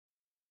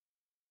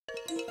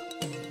Hi,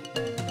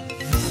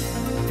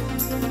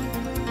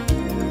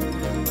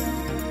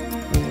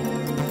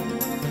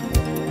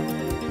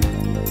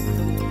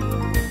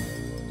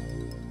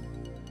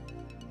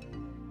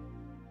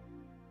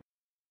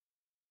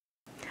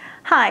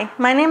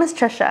 my name is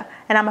Trisha,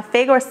 and I'm a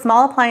Fagor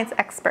small appliance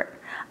expert.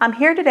 I'm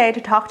here today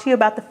to talk to you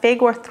about the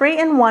Fagor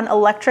 3-in-1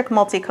 electric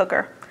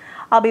multi-cooker.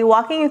 I'll be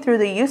walking you through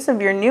the use of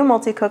your new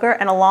multi-cooker,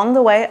 and along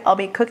the way, I'll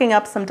be cooking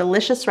up some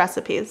delicious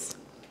recipes.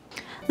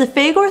 The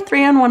Fagor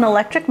 3-in-1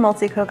 electric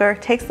multi-cooker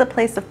takes the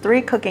place of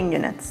 3 cooking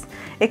units.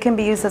 It can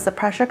be used as a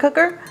pressure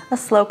cooker, a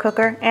slow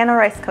cooker, and a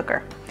rice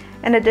cooker.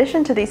 In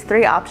addition to these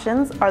 3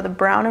 options are the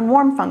brown and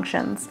warm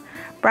functions.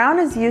 Brown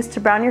is used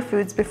to brown your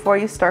foods before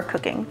you start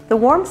cooking. The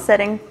warm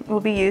setting will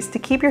be used to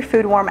keep your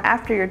food warm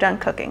after you're done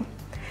cooking.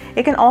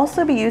 It can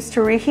also be used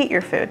to reheat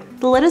your food.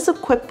 The lid is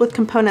equipped with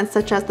components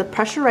such as the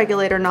pressure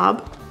regulator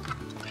knob,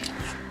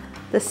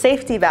 the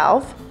safety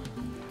valve,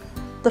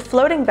 the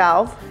floating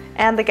valve,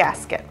 and the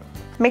gasket.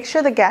 Make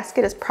sure the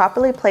gasket is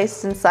properly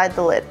placed inside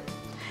the lid.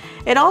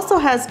 It also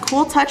has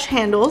cool touch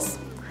handles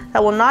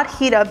that will not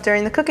heat up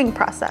during the cooking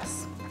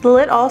process. The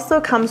lid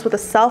also comes with a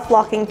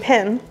self-locking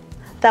pin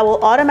that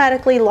will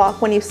automatically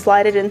lock when you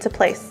slide it into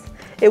place.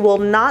 It will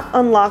not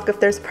unlock if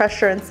there's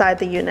pressure inside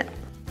the unit.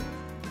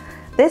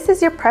 This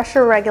is your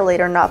pressure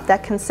regulator knob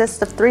that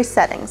consists of 3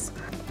 settings.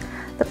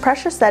 The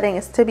pressure setting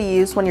is to be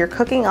used when you're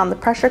cooking on the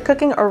pressure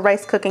cooking or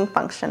rice cooking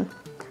function.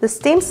 The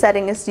steam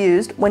setting is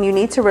used when you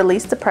need to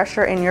release the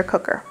pressure in your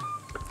cooker.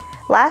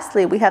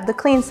 Lastly, we have the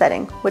clean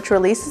setting, which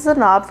releases the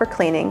knob for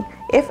cleaning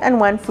if and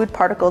when food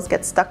particles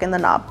get stuck in the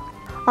knob.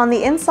 On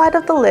the inside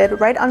of the lid,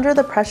 right under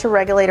the pressure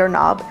regulator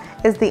knob,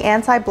 is the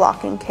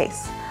anti-blocking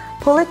case.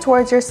 Pull it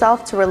towards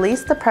yourself to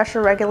release the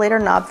pressure regulator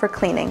knob for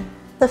cleaning.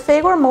 The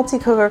Fagor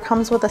multi-cooker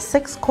comes with a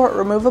 6-quart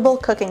removable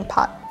cooking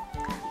pot.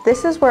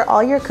 This is where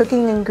all your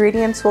cooking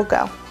ingredients will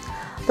go.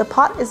 The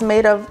pot is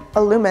made of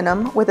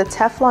aluminum with a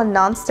Teflon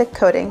non-stick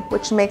coating,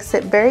 which makes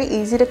it very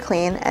easy to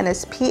clean and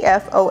is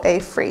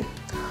PFOA free.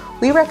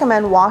 We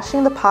recommend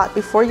washing the pot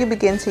before you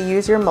begin to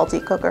use your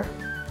multi-cooker.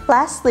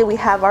 Lastly, we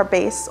have our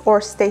base or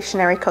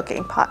stationary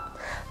cooking pot.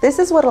 This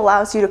is what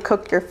allows you to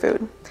cook your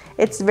food.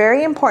 It's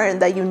very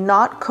important that you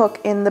not cook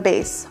in the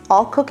base.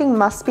 All cooking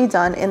must be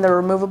done in the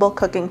removable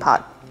cooking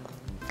pot.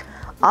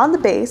 On the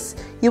base,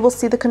 you will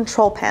see the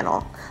control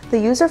panel. The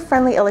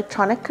user-friendly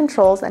electronic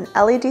controls and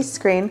LED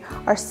screen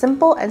are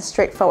simple and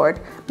straightforward,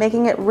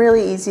 making it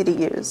really easy to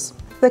use.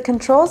 The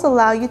controls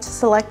allow you to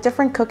select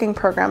different cooking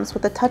programs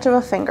with the touch of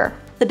a finger.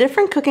 The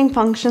different cooking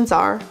functions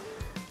are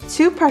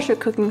 2 pressure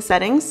cooking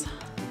settings,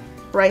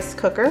 rice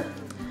cooker,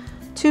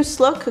 2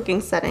 slow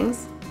cooking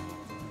settings,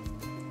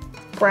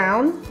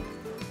 brown,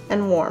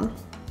 and warm.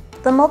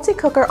 The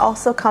multi-cooker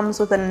also comes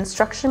with an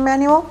instruction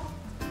manual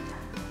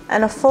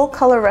and a full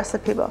color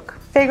recipe book.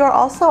 Fagor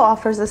also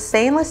offers a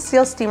stainless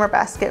steel steamer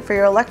basket for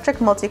your electric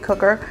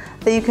multi-cooker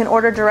that you can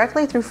order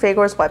directly through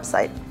Fagor's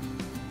website.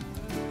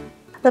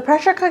 The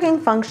pressure cooking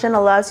function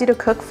allows you to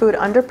cook food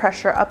under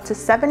pressure up to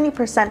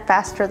 70%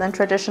 faster than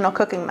traditional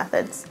cooking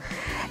methods.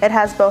 It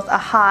has both a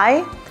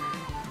high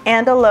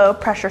and a low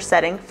pressure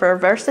setting for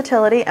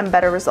versatility and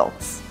better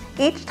results.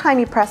 Each time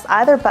you press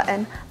either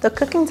button, the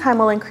cooking time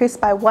will increase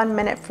by 1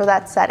 minute for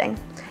that setting.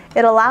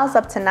 It allows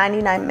up to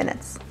 99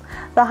 minutes.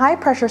 The high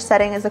pressure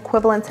setting is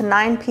equivalent to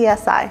 9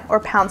 psi or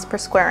pounds per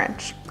square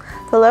inch.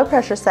 The low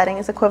pressure setting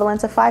is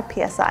equivalent to 5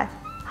 psi.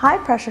 High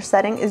pressure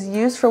setting is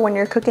used for when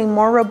you're cooking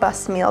more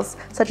robust meals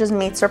such as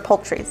meats or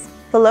poultries.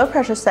 The low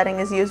pressure setting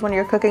is used when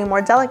you're cooking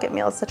more delicate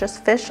meals such as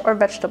fish or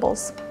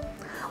vegetables.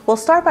 We'll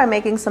start by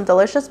making some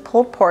delicious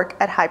pulled pork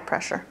at high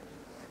pressure.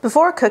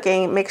 Before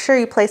cooking, make sure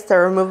you place the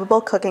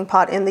removable cooking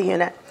pot in the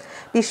unit.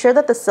 Be sure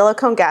that the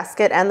silicone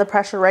gasket and the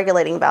pressure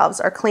regulating valves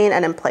are clean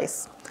and in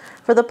place.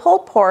 For the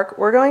pulled pork,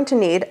 we're going to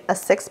need a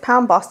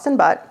 6-pound Boston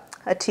butt,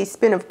 a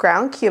teaspoon of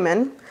ground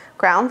cumin,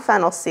 ground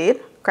fennel seed,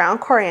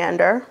 ground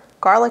coriander,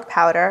 garlic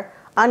powder,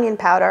 onion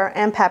powder,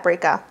 and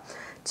paprika,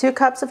 2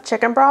 cups of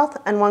chicken broth,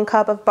 and 1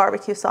 cup of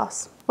barbecue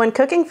sauce. When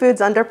cooking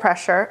foods under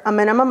pressure, a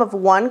minimum of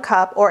 1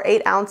 cup or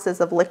 8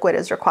 ounces of liquid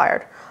is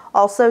required.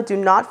 Also, do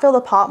not fill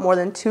the pot more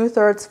than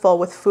 2/3 full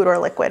with food or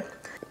liquid.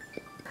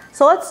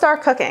 So let's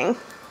start cooking.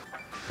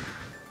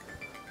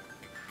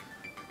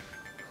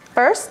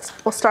 First,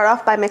 we'll start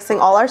off by mixing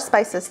all our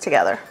spices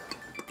together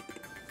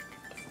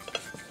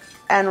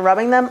and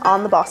rubbing them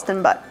on the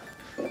Boston butt.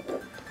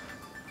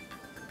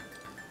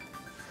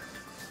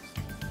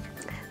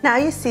 Now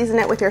you season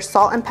it with your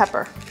salt and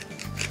pepper.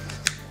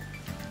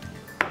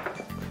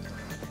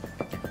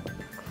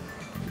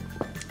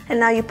 And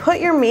now you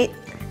put your meat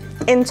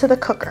into the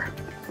cooker.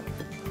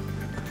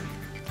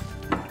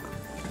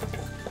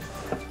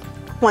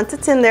 Once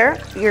it's in there,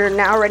 you're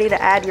now ready to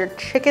add your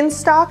chicken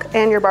stock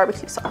and your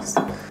barbecue sauce.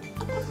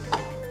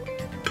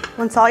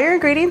 Once all your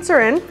ingredients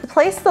are in,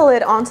 place the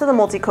lid onto the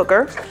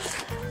multi-cooker.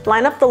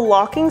 Line up the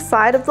locking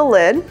side of the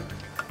lid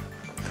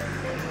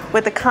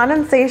with the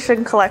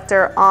condensation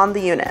collector on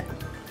the unit.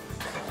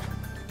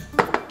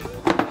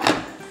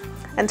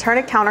 And turn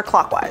it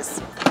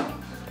counterclockwise.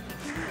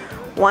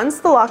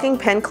 Once the locking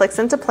pin clicks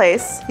into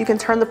place, you can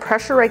turn the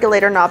pressure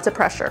regulator knob to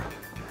pressure.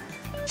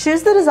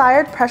 Choose the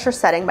desired pressure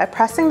setting by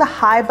pressing the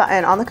high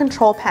button on the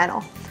control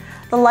panel.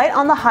 The light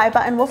on the high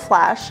button will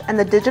flash and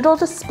the digital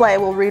display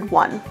will read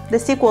 1.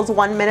 This equals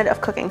 1 minute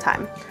of cooking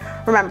time.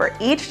 Remember,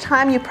 each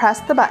time you press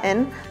the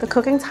button, the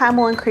cooking time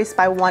will increase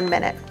by 1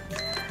 minute.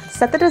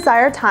 Set the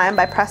desired time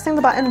by pressing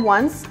the button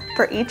once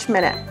for each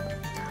minute,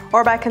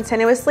 or by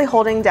continuously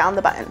holding down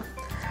the button.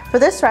 For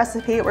this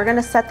recipe, we're going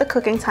to set the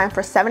cooking time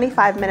for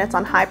 75 minutes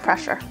on high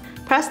pressure.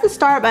 Press the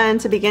start button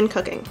to begin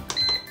cooking.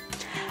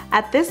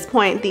 At this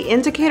point, the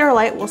indicator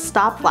light will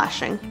stop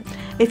flashing.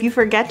 If you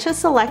forget to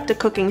select a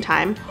cooking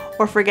time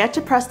or forget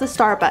to press the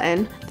start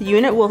button, the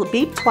unit will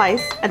beep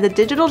twice and the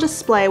digital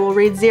display will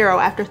read 0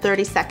 after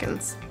 30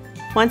 seconds.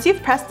 Once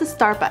you've pressed the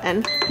start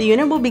button, the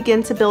unit will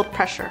begin to build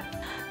pressure.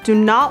 Do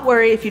not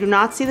worry if you do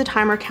not see the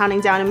timer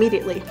counting down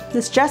immediately.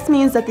 This just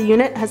means that the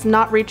unit has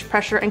not reached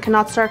pressure and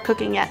cannot start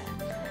cooking yet.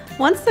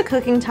 Once the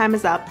cooking time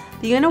is up,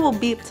 the unit will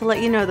beep to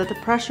let you know that the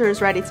pressure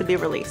is ready to be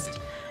released.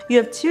 You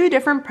have 2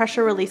 different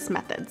pressure release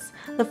methods.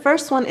 The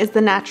first one is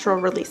the natural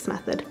release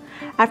method.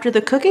 After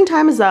the cooking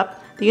time is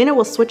up, the unit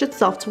will switch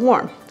itself to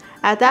warm.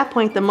 At that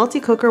point, the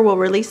multi-cooker will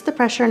release the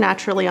pressure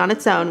naturally on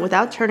its own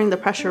without turning the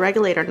pressure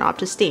regulator knob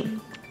to steam.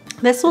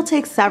 This will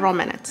take several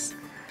minutes.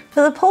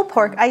 For the pulled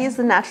pork, I use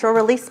the natural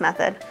release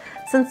method.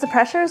 Since the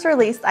pressure is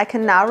released, I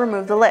can now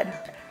remove the lid.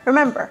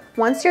 Remember,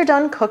 once you're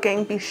done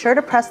cooking, be sure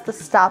to press the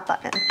stop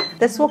button.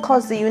 This will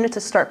cause the unit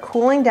to start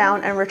cooling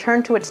down and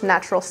return to its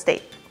natural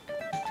state.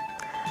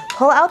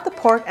 Pull out the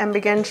pork and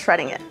begin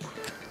shredding it.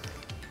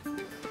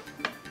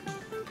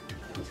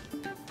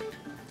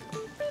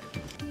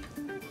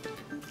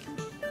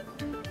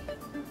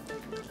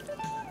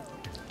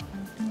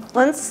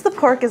 Once the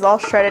pork is all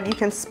shredded, you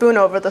can spoon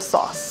over the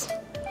sauce.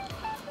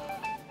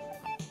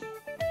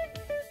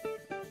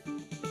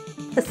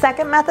 The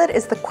second method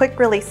is the quick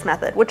release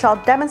method, which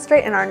I'll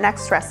demonstrate in our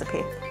next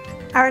recipe.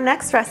 Our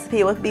next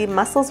recipe will be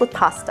mussels with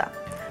pasta.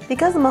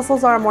 Because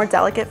mussels are a more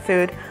delicate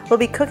food, we'll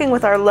be cooking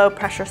with our low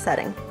pressure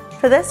setting.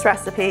 For this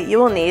recipe, you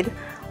will need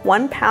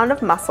 1 pound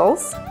of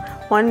mussels,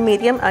 1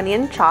 medium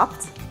onion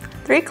chopped,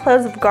 3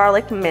 cloves of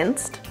garlic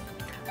minced,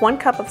 1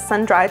 cup of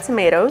sun-dried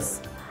tomatoes,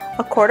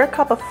 1/4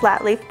 cup of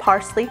flat leaf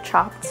parsley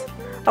chopped,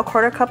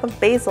 1/4 cup of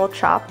basil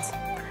chopped,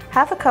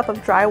 1/2 cup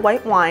of dry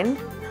white wine,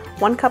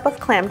 1 cup of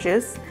clam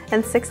juice,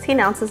 and 16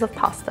 ounces of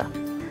pasta.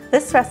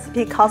 This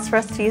recipe calls for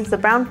us to use the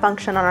brown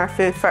function on our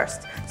food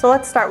first, so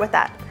let's start with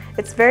that.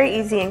 It's very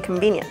easy and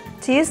convenient.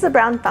 To use the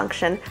brown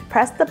function,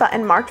 press the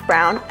button marked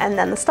brown and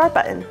then the start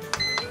button.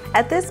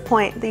 At this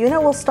point, the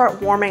unit will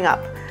start warming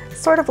up,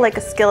 sort of like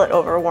a skillet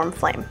over a warm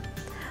flame.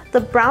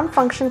 The brown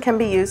function can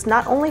be used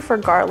not only for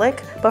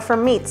garlic, but for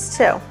meats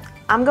too.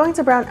 I'm going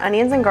to brown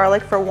onions and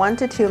garlic for 1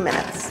 to 2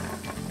 minutes.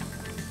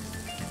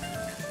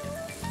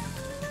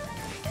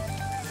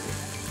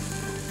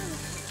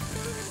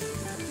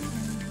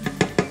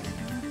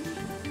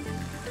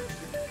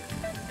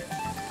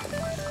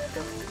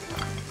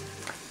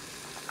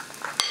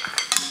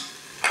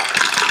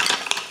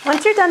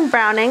 Once you're done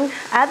browning,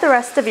 add the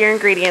rest of your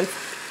ingredients.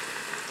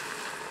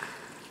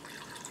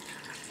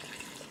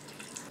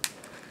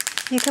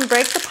 You can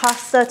break the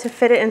pasta to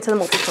fit it into the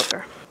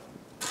multi-cooker.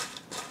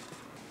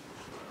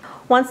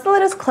 Once the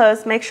lid is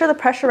closed, make sure the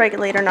pressure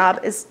regulator knob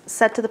is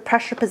set to the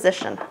pressure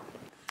position.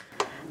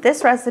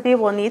 This recipe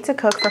will need to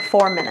cook for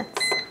 4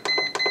 minutes.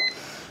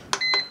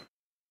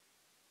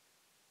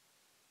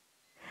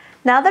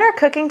 Now that our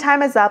cooking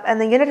time is up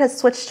and the unit has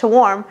switched to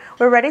warm,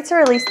 we're ready to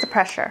release the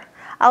pressure.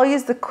 I'll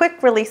use the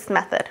quick release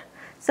method.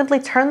 Simply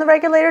turn the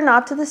regulator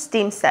knob to the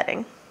steam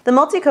setting. The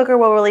multi-cooker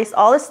will release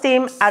all the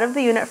steam out of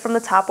the unit from the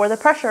top where the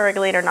pressure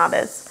regulator knob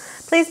is.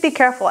 Please be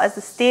careful as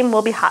the steam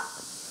will be hot.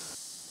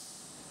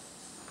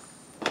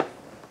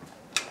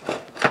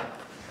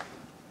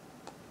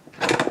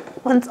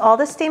 Once all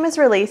the steam is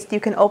released, you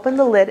can open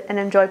the lid and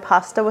enjoy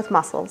pasta with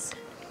mussels.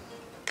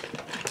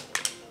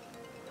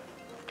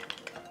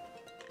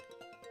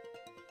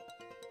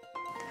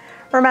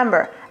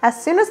 Remember,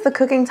 as soon as the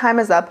cooking time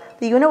is up,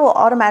 the unit will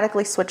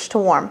automatically switch to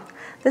warm.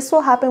 This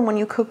will happen when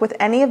you cook with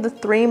any of the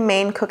 3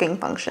 main cooking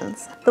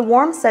functions. The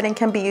warm setting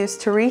can be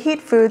used to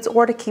reheat foods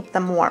or to keep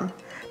them warm.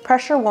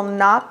 Pressure will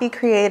not be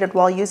created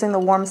while using the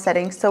warm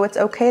setting, so it's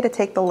okay to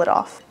take the lid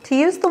off. To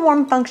use the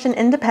warm function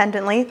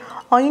independently,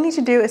 all you need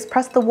to do is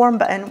press the warm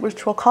button,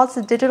 which will cause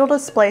the digital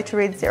display to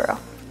read 0.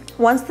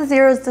 Once the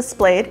 0 is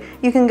displayed,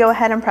 you can go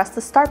ahead and press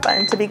the start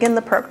button to begin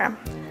the program.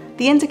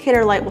 The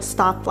indicator light will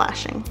stop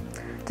flashing.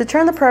 To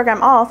turn the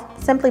program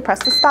off, simply press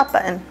the stop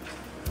button.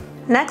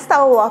 Next,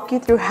 I will walk you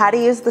through how to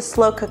use the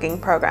slow cooking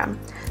program.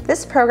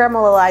 This program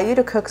will allow you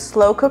to cook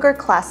slow cooker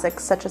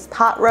classics such as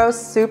pot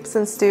roasts, soups,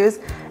 and stews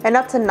in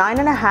up to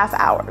 9.5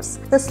 hours.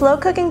 The slow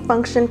cooking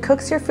function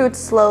cooks your food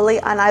slowly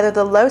on either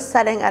the low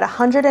setting at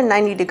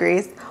 190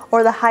 degrees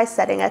or the high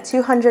setting at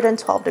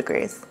 212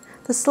 degrees.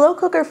 The slow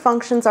cooker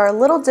functions are a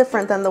little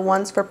different than the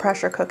ones for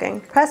pressure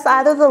cooking. Press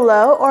either the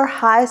low or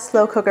high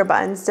slow cooker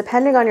buttons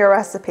depending on your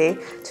recipe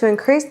to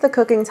increase the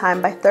cooking time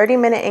by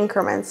 30-minute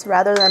increments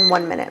rather than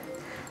 1 minute.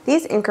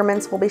 These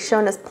increments will be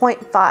shown as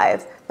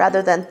 0.5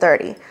 rather than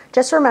 30.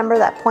 Just remember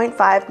that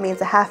 0.5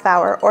 means a half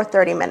hour or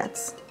 30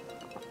 minutes.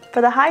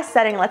 For the high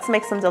setting, let's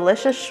make some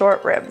delicious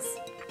short ribs.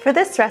 For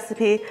this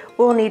recipe,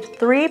 we'll need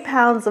 3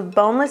 pounds of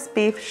boneless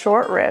beef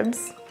short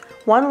ribs,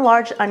 1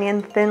 large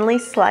onion thinly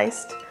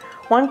sliced,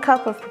 1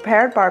 cup of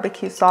prepared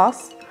barbecue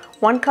sauce,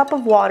 1 cup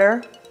of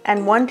water,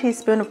 and 1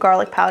 teaspoon of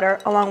garlic powder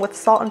along with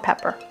salt and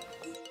pepper.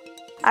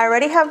 I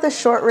already have the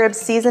short ribs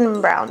seasoned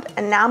and browned,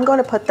 and now I'm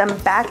going to put them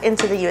back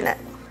into the unit.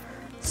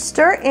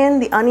 Stir in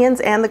the onions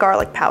and the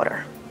garlic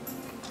powder.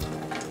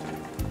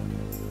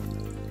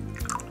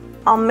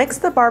 I'll mix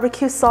the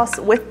barbecue sauce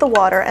with the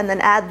water and then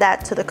add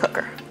that to the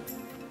cooker.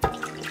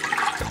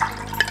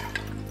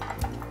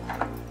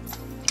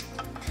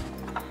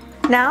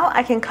 Now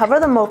I can cover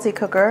the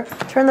multi-cooker,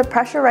 turn the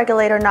pressure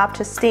regulator knob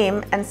to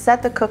steam, and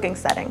set the cooking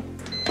setting.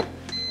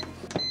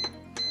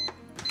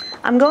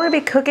 I'm going to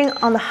be cooking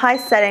on the high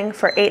setting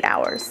for 8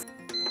 hours.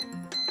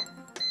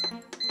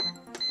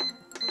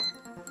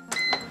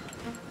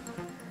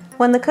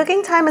 When the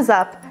cooking time is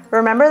up,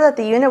 remember that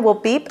the unit will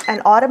beep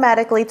and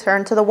automatically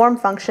turn to the warm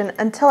function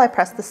until I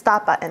press the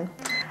stop button.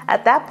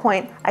 At that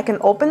point, I can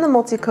open the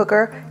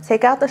multi-cooker,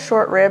 take out the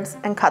short ribs,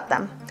 and cut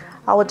them.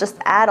 I will just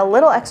add a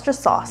little extra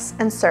sauce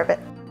and serve it.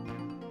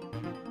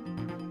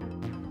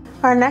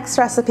 Our next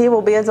recipe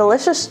will be a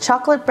delicious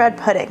chocolate bread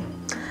pudding.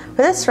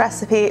 For this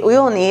recipe, we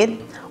will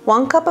need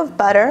 1 cup of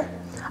butter,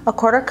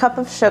 1/4 cup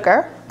of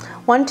sugar,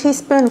 1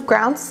 teaspoon of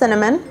ground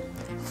cinnamon,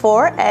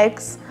 4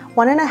 eggs,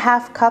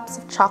 1½ cups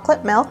of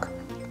chocolate milk,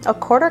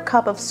 1/4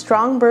 cup of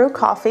strong brew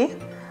coffee,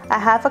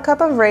 1/2 cup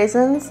of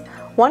raisins,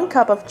 1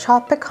 cup of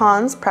chopped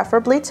pecans,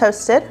 preferably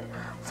toasted,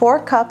 4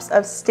 cups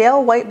of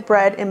stale white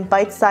bread in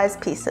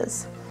bite-sized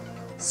pieces.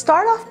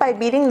 Start off by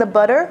beating the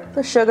butter,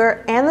 the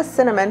sugar, and the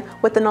cinnamon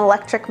with an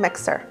electric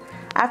mixer.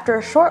 After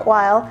a short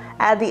while,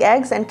 add the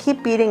eggs and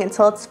keep beating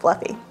until it's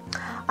fluffy.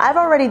 I've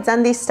already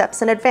done these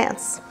steps in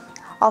advance.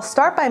 I'll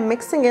start by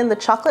mixing in the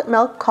chocolate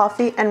milk,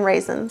 coffee, and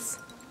raisins.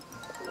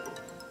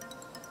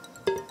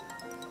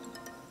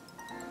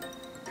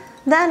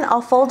 Then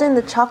I'll fold in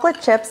the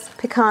chocolate chips,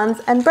 pecans,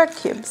 and bread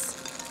cubes.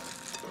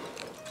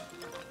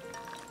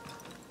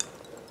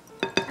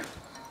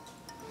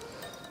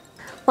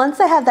 Once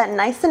I have that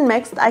nice and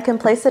mixed, I can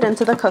place it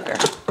into the cooker.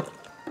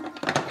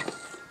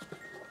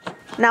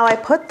 Now I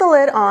put the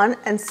lid on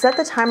and set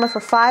the timer for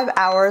 5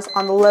 hours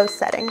on the low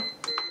setting.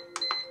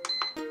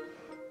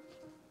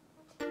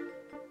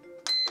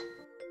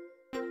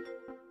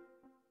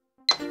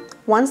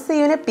 Once the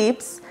unit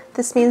beeps,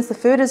 this means the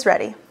food is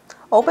ready.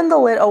 Open the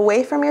lid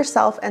away from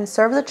yourself and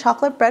serve the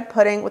chocolate bread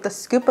pudding with a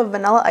scoop of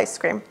vanilla ice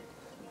cream.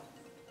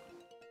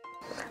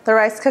 The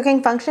rice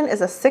cooking function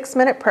is a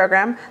 6-minute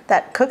program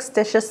that cooks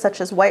dishes such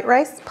as white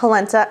rice,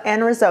 polenta,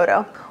 and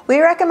risotto. We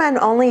recommend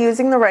only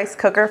using the rice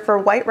cooker for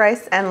white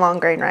rice and long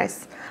grain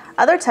rice.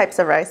 Other types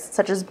of rice,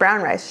 such as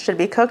brown rice, should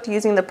be cooked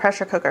using the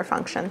pressure cooker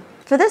function.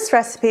 For this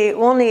recipe,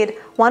 we'll need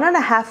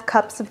 1½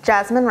 cups of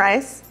jasmine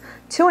rice,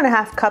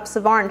 2½ cups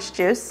of orange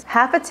juice,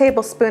 ½ a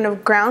tablespoon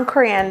of ground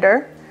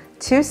coriander,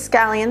 2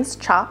 scallions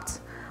chopped,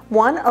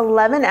 1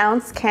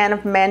 11-ounce can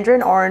of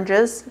mandarin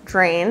oranges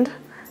drained,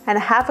 and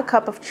 ½ a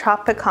cup of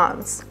chopped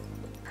pecans.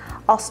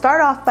 I'll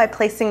start off by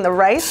placing the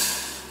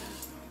rice,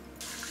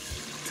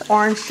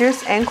 orange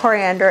juice, and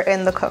coriander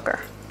in the cooker.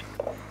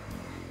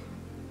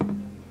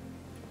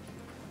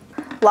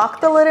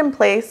 Lock the lid in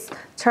place,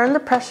 turn the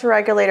pressure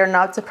regulator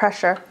knob to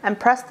pressure, and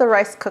press the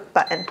rice cook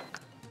button.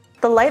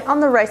 The light on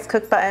the rice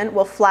cook button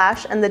will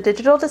flash and the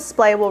digital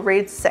display will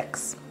read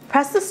 6.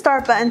 Press the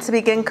start button to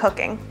begin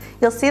cooking.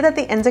 You'll see that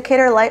the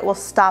indicator light will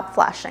stop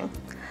flashing.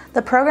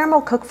 The program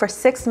will cook for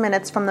 6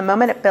 minutes from the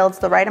moment it builds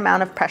the right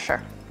amount of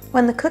pressure.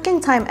 When the cooking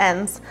time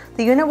ends,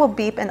 the unit will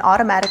beep and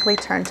automatically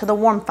turn to the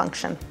warm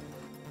function.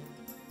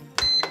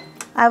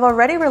 I've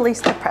already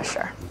released the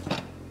pressure.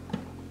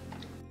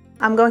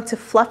 I'm going to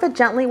fluff it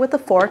gently with a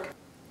fork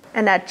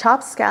and add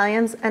chopped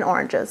scallions and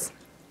oranges.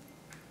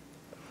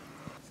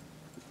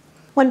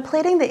 When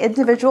plating the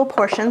individual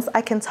portions,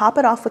 I can top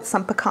it off with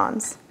some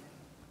pecans.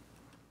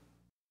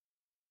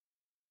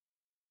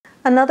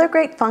 Another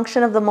great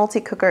function of the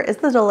multi-cooker is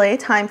the delay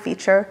time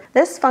feature.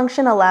 This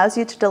function allows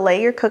you to delay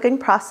your cooking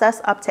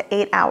process up to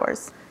 8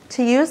 hours.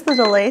 To use the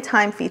delay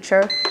time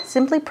feature,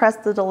 simply press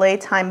the delay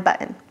time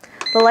button.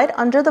 The light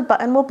under the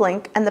button will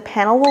blink and the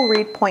panel will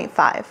read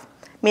 0.5,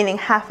 meaning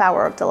 ½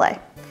 hour of delay.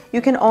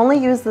 You can only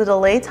use the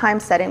delay time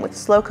setting with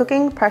slow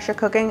cooking, pressure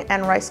cooking,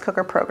 and rice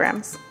cooker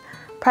programs.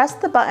 Press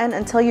the button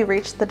until you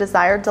reach the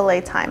desired delay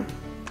time.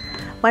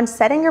 When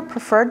setting your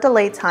preferred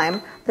delay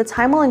time, the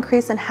time will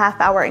increase in ½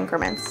 hour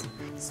increments.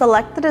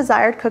 Select the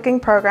desired cooking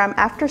program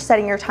after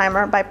setting your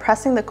timer by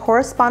pressing the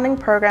corresponding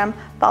program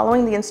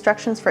following the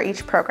instructions for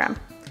each program.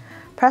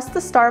 Press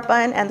the start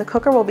button and the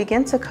cooker will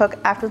begin to cook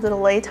after the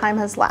delay time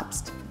has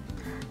lapsed.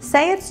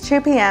 Say it's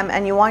 2 p.m.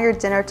 and you want your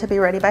dinner to be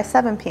ready by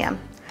 7 p.m.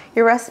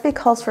 Your recipe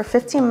calls for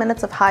 15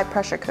 minutes of high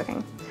pressure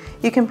cooking.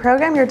 You can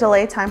program your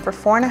delay time for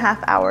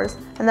 4½ hours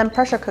and then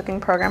pressure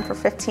cooking program for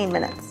 15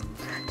 minutes.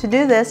 To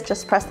do this,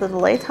 just press the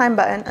delay time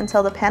button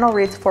until the panel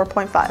reads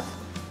 4.5.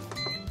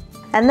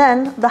 and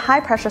then the high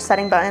pressure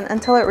setting button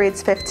until it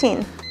reads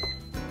 15.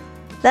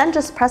 Then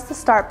just press the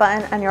start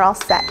button and you're all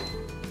set.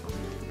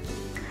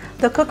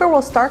 The cooker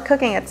will start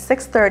cooking at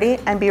 6:30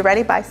 and be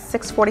ready by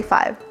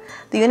 6:45.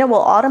 The unit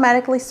will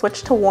automatically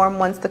switch to warm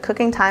once the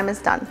cooking time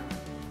is done.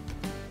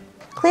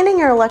 Cleaning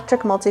your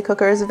electric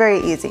multi-cooker is very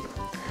easy.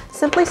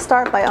 Simply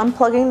start by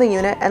unplugging the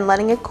unit and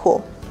letting it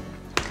cool.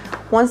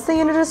 Once the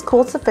unit is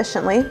cooled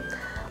sufficiently,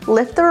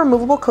 lift the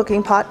removable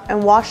cooking pot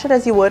and wash it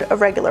as you would a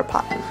regular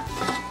pot.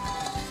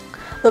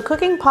 The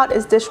cooking pot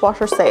is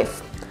dishwasher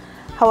safe.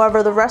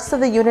 However, the rest of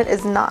the unit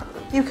is not.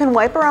 You can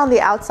wipe around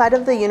the outside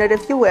of the unit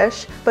if you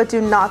wish, but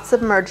do not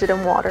submerge it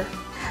in water.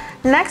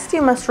 Next,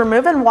 you must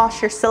remove and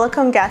wash your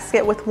silicone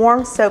gasket with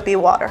warm soapy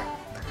water.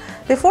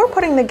 Before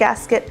putting the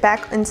gasket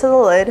back into the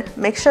lid,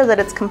 make sure that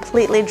it's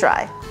completely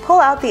dry. Pull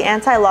out the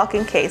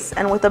anti-locking case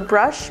and with a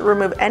brush,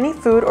 remove any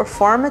food or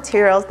foreign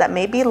materials that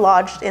may be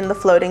lodged in the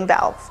floating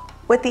valve.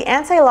 With the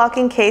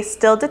anti-locking case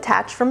still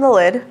detached from the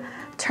lid,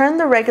 turn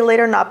the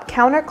regulator knob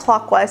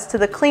counterclockwise to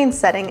the clean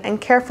setting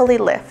and carefully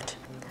lift.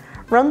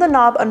 Run the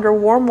knob under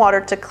warm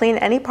water to clean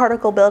any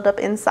particle buildup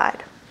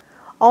inside.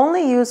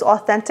 Only use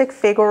authentic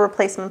Fagor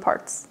replacement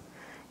parts.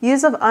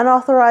 Use of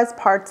unauthorized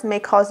parts may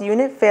cause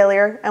unit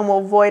failure and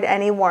will void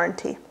any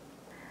warranty.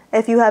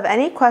 If you have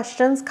any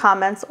questions,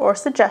 comments, or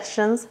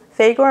suggestions,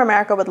 Fagor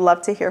America would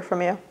love to hear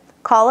from you.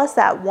 Call us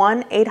at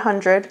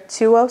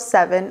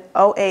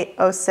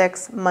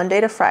 1-800-207-0806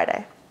 Monday to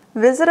Friday.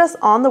 Visit us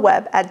on the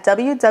web at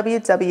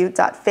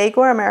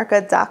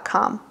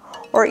www.fagoramerica.com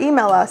or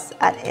email us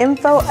at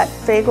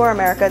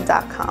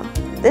info@fagoramerica.com.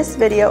 This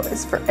video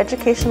is for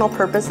educational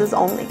purposes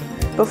only.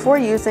 Before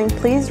using,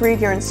 please read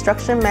your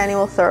instruction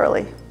manual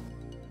thoroughly.